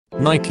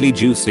Nightly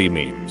juicy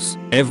memes.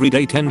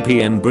 Everyday 10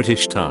 PM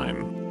British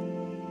time.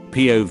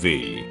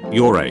 POV,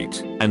 you're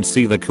 8 and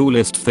see the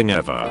coolest thing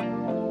ever.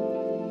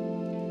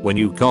 When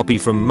you copy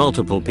from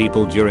multiple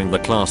people during the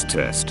class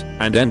test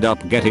and end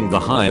up getting the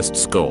highest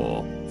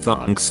score.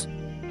 Thanks.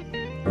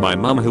 My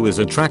mum who is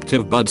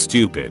attractive but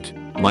stupid.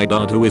 My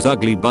dad who is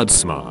ugly but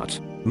smart.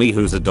 Me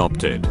who's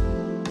adopted.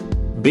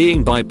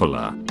 Being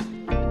bipolar.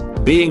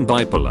 Being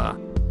bipolar.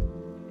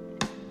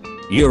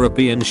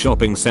 European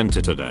shopping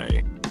center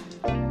today.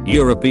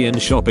 European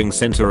shopping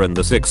center in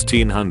the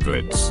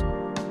 1600s.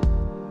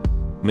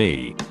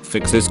 Me,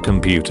 fixes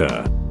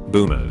computer.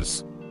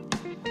 Boomers.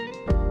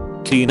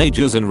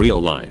 Teenagers in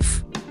real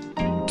life.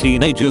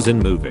 Teenagers in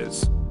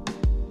movies.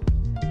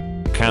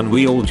 Can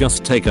we all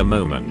just take a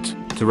moment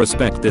to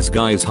respect this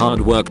guy's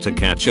hard work to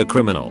catch a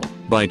criminal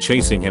by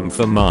chasing him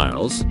for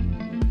miles?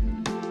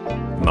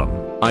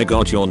 Mum, I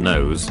got your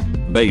nose,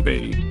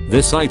 baby.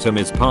 This item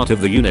is part of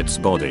the unit's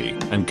body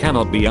and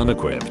cannot be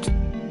unequipped.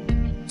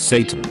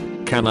 Satan,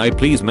 can I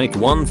please make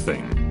one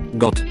thing?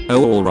 Got,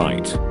 oh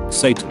alright,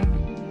 Satan.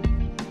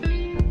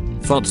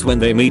 Thoughts when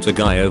they meet a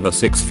guy over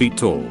 6 feet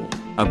tall.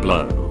 A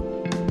blow.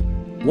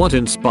 What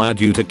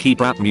inspired you to keep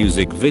rap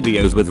music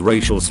videos with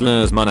racial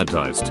slurs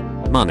monetized?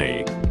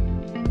 Money.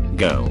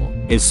 Girl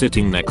is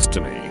sitting next to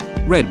me.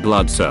 Red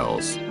blood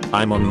cells.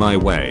 I'm on my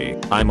way.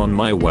 I'm on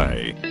my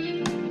way.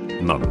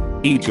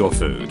 Mum, eat your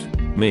food.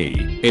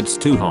 Me, it's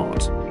too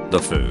hot. The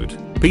food.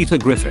 Peter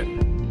Griffin.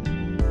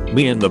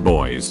 Me and the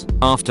boys,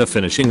 after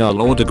finishing our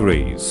law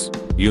degrees.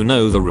 You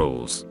know the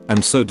rules,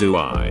 and so do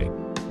I.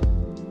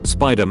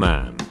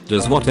 Spider-Man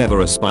does whatever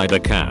a spider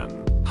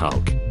can.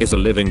 Hulk is a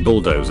living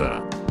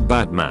bulldozer.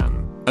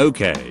 Batman.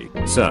 Okay,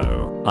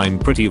 so I'm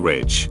pretty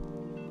rich.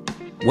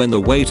 When the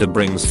waiter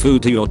brings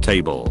food to your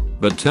table,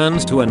 but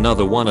turns to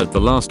another one at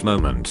the last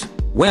moment.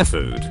 Where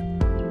food?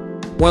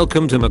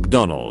 Welcome to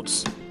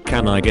McDonald's.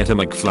 Can I get a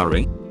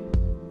McFlurry?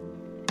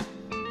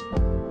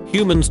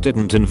 Humans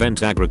didn't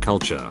invent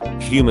agriculture.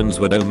 Humans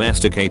were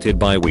domesticated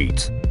by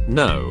wheat.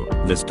 No,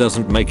 this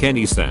doesn't make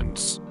any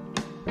sense.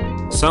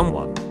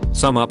 Someone,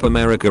 sum up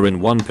America in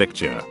one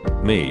picture.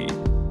 Me.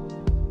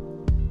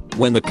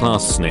 When the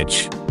class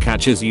snitch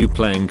catches you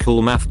playing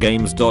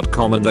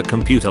coolmathgames.com in the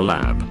computer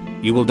lab,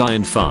 you will die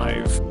in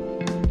 5.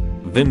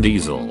 Vin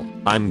Diesel,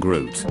 I'm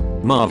Groot.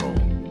 Marvel,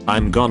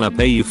 I'm gonna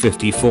pay you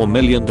 $54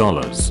 million.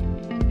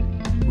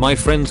 My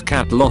friend's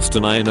cat lost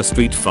an eye in a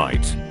street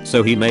fight,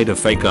 so he made a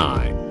fake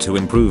eye to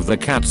improve the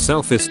cat's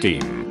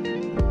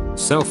self-esteem.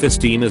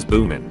 Self-esteem is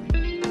booming.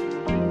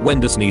 When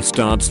Disney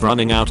starts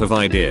running out of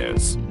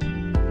ideas.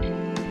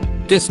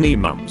 Disney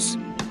mums.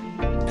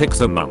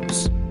 Pixar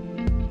mums.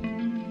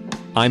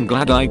 I'm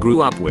glad I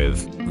grew up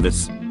with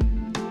this.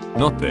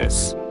 Not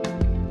this.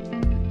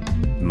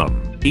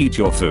 Mum, eat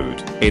your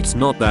food. It's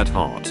not that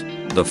hot.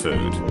 The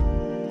food.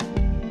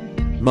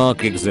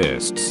 Mark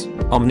exists.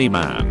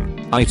 Omni-Man.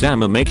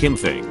 Itama make him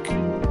think.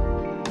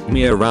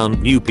 Me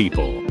around new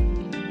people.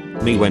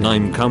 Me when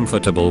I'm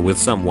comfortable with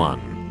someone.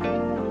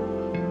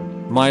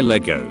 My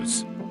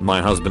Legos. My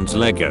husband's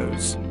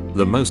Legos.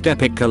 The most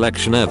epic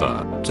collection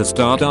ever to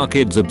start our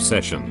kids'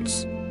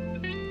 obsessions.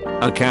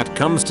 A cat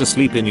comes to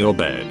sleep in your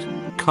bed.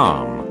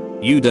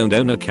 Calm. You don't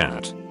own a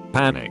cat.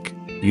 Panic.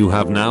 You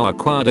have now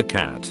acquired a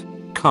cat.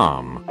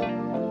 Calm.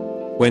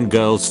 When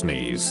girls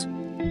sneeze.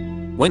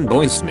 When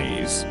boys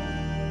sneeze.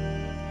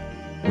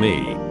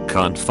 Me,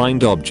 can't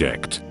find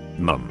object.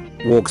 Mum,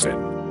 walks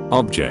in.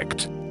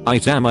 Object.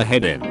 Item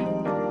head in.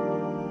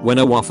 When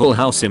a Waffle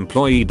House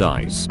employee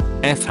dies.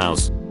 F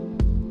house.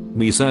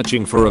 Me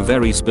searching for a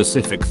very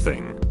specific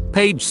thing.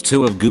 Page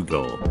 2 of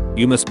Google.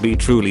 You must be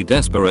truly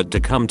desperate to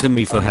come to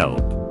me for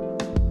help.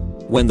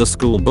 When the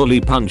school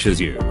bully punches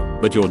you,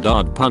 but your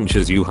dad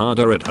punches you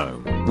harder at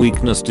home.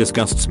 Weakness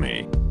disgusts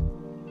me.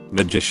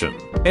 Magician.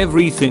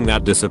 Everything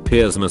that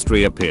disappears must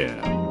reappear.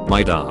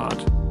 My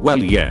dad. Well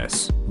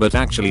yes, but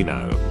actually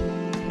no.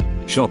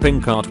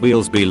 Shopping cart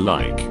wheels be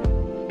like.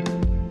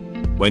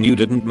 When you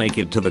didn't make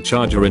it to the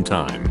charger in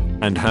time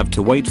and have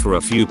to wait for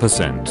a few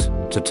percent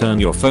to turn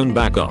your phone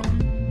back on.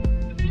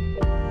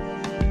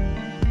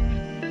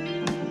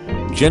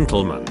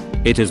 Gentlemen,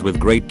 it is with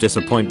great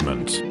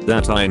disappointment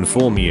that I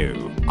inform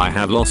you, I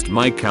have lost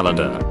my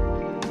calendar.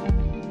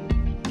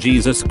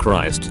 Jesus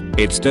Christ,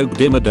 it's Doug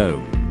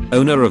Dimmadome,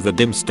 owner of the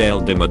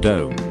Dimsdale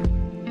Dimmadome.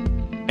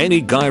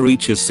 Any guy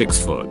reaches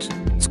 6 foot.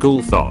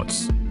 School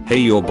thoughts. Hey,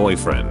 your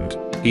boyfriend,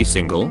 he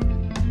single?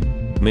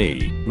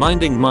 Me,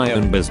 minding my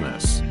own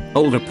business.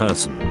 Older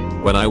person.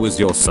 When I was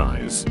your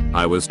size,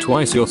 I was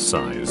twice your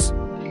size.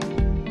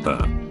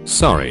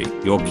 Sorry,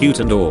 you're cute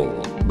and all,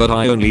 but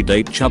I only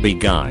date chubby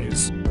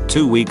guys.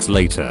 2 weeks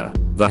later,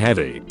 the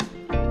heavy.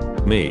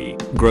 Me,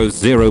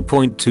 grows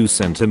 0.2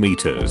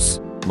 centimeters.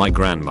 My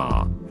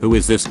grandma, who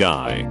is this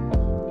guy?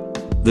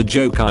 The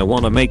joke I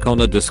wanna make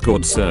on a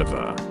Discord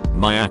server.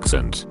 My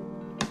accent.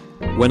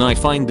 When I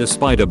find a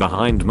spider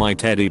behind my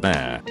teddy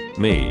bear.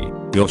 Me,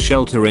 you're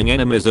sheltering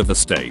enemies of the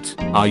state,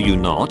 are you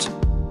not?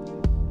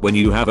 When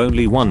you have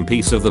only one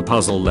piece of the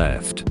puzzle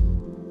left.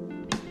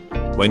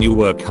 When you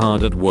work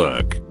hard at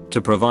work,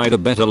 to provide a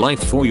better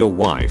life for your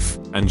wife,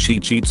 and she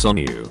cheats on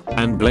you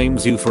and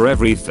blames you for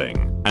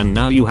everything, and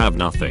now you have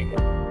nothing.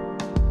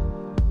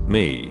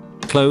 Me.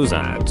 Close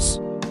ads.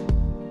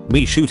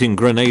 Me shooting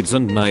grenades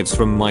and knives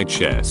from my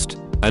chest.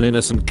 An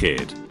innocent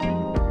kid.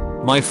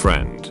 My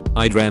friend.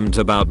 I dreamt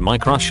about my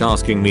crush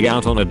asking me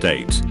out on a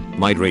date.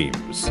 My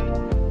dreams.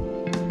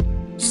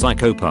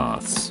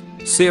 Psychopaths.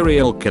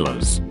 Serial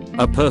killers.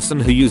 A person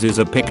who uses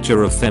a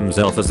picture of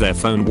themselves as their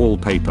phone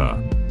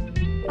wallpaper.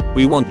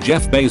 We want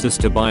Jeff Bezos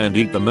to buy and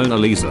eat the Mona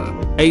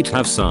Lisa. 8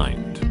 have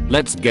signed.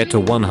 Let's get to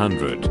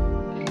 100.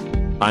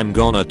 I'm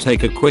gonna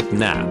take a quick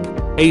nap.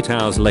 8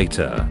 hours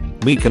later.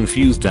 Me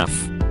confused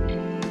af.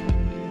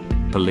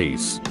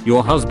 Police.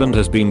 Your husband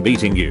has been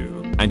beating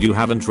you, and you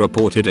haven't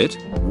reported it?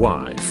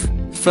 Wife.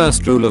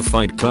 First rule of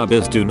Fight Club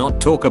is do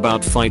not talk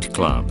about Fight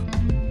Club.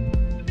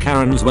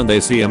 Karens when they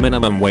see a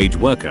minimum wage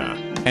worker.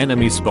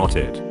 Enemy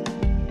spotted.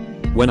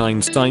 When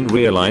Einstein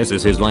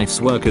realizes his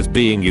life's work is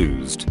being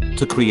used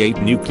to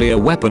create nuclear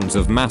weapons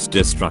of mass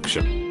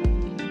destruction.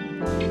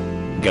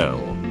 Girl.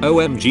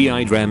 OMG,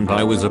 I dreamt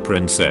I was a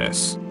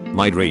princess.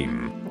 My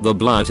dream. The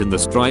blood in the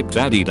striped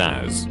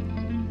Adidas.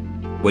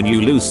 When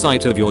you lose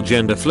sight of your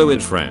gender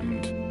fluid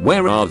friend,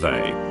 where are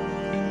they?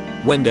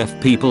 When deaf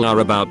people are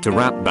about to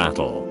rap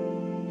battle.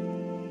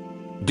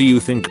 Do you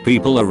think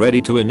people are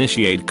ready to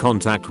initiate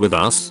contact with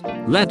us?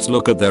 Let's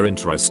look at their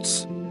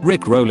interests.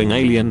 Rick-rolling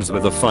aliens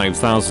with a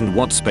 5,000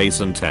 watt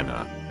space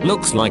antenna.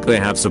 Looks like they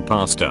have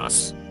surpassed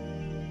us.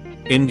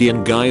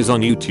 Indian guys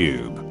on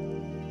YouTube.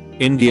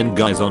 Indian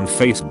guys on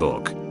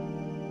Facebook.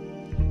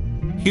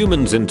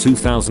 Humans in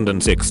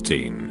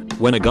 2016,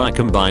 when a guy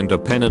combined a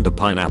pen and a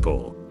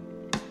pineapple.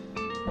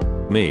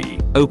 Me.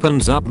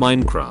 Opens up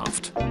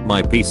Minecraft.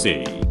 My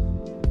PC.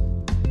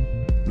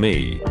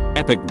 Me.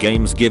 Epic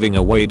Games giving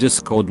away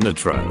Discord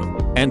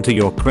Nitro. Enter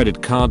your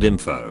credit card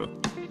info.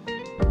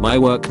 My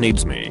work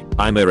needs me.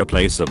 I'm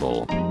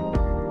irreplaceable.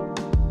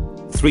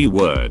 3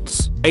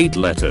 words. 8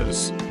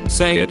 letters.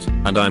 Say it,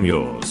 and I'm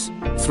yours.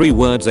 3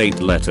 words, 8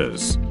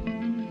 letters.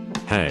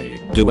 Hey,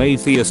 do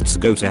atheists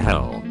go to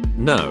hell?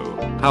 No.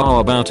 How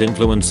about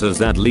influencers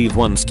that leave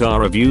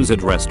 1-star reviews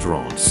at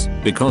restaurants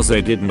because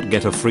they didn't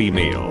get a free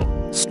meal?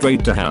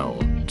 Straight to hell.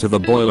 To the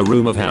boiler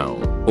room of hell.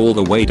 All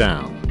the way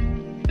down.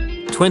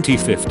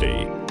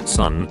 2050.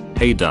 Son,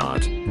 hey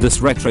dad, this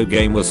retro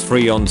game was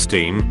free on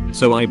Steam,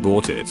 so I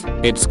bought it.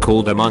 It's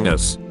called Among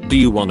Us. Do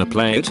you wanna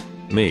play it?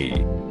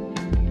 Me.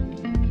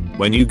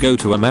 When you go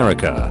to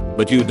America,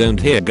 but you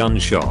don't hear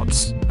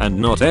gunshots, and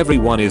not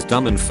everyone is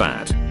dumb and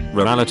fat,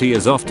 reality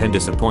is often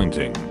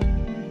disappointing.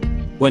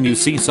 When you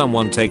see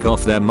someone take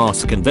off their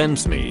mask and then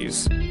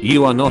sneeze,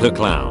 you are not a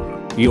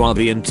clown, you are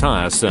the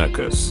entire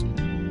circus.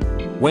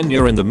 When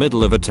you're in the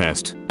middle of a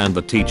test, and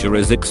the teacher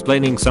is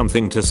explaining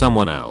something to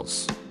someone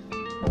else.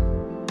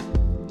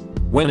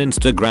 When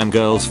Instagram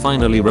girls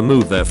finally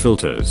remove their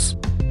filters.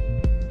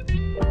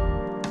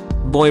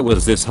 Boy,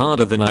 was this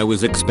harder than I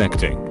was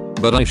expecting,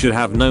 but I should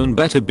have known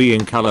better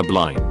being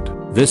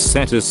colorblind. This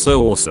set is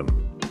so awesome.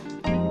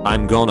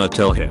 I'm gonna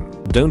tell him,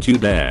 don't you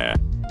dare.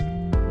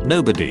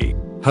 Nobody.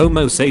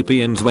 Homo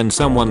sapiens when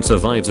someone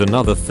survives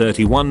another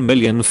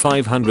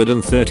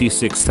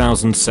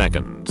 31,536,000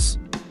 seconds.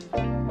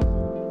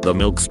 The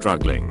milk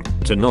struggling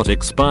to not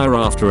expire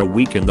after a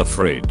week in the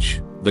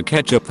fridge. The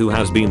ketchup who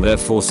has been there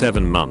for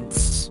 7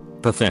 months.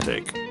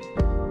 Pathetic.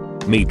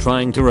 Me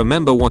trying to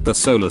remember what the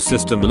solar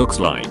system looks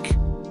like.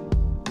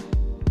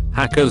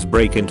 Hackers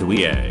break into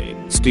EA,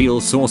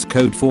 steal source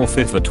code for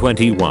FIFA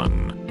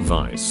 21,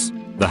 Vice.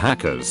 The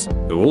hackers,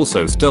 who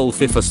also stole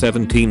FIFA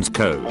 17's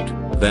code,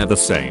 they're the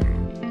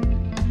same.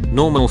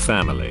 Normal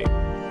family.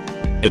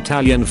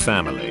 Italian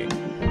family.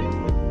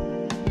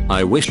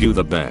 I wish you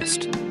the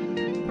best.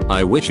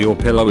 I wish your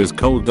pillow is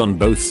cold on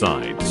both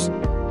sides.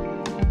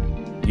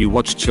 You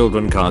watch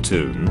children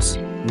cartoons?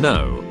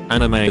 No,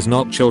 anime is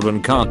not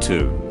children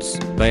cartoons.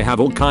 They have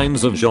all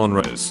kinds of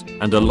genres,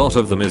 and a lot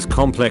of them is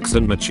complex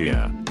and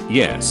mature.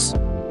 Yes.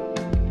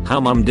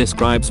 How mum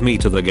describes me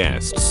to the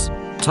guests.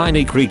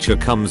 Tiny creature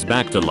comes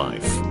back to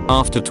life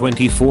after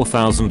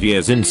 24,000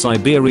 years in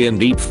Siberian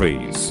deep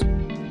freeze.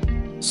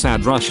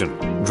 Sad Russian,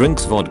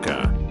 drinks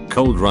vodka.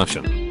 Cold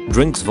Russian,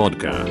 drinks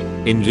vodka.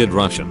 Injured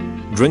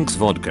Russian, drinks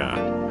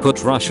vodka.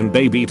 Put Russian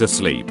baby to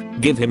sleep,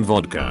 give him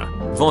vodka.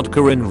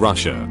 Vodka in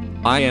Russia.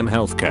 I am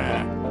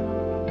healthcare.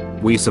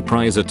 We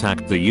surprise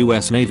attacked the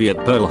US Navy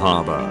at Pearl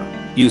Harbor.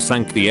 You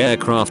sank the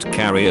aircraft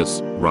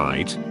carriers,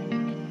 right?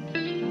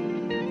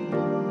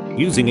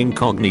 Using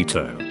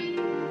incognito.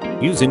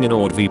 Using a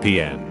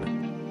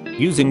NordVPN.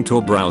 Using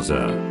Tor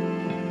browser.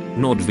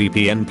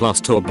 NordVPN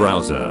plus Tor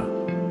browser.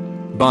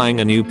 Buying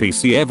a new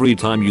PC every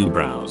time you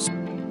browse.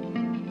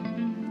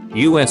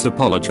 US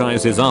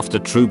apologizes after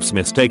troops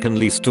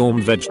mistakenly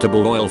stormed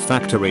vegetable oil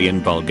factory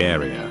in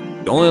Bulgaria.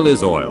 Oil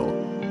is oil.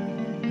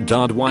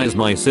 Dad, why is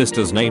my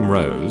sister's name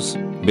Rose?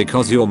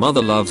 Because your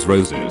mother loves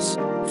roses.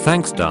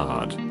 Thanks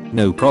Dad.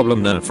 No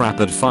problem, Nerf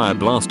rapid fire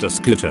blaster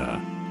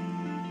scooter.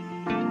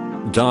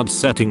 Dad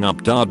setting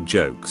up dad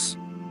jokes.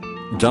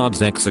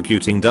 Dad's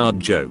executing dad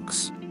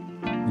jokes.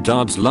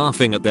 Dads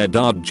laughing at their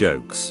dad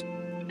jokes.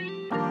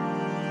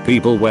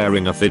 People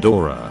wearing a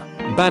fedora.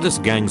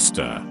 Baddest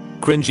gangster.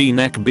 Cringy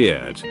neck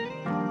beard.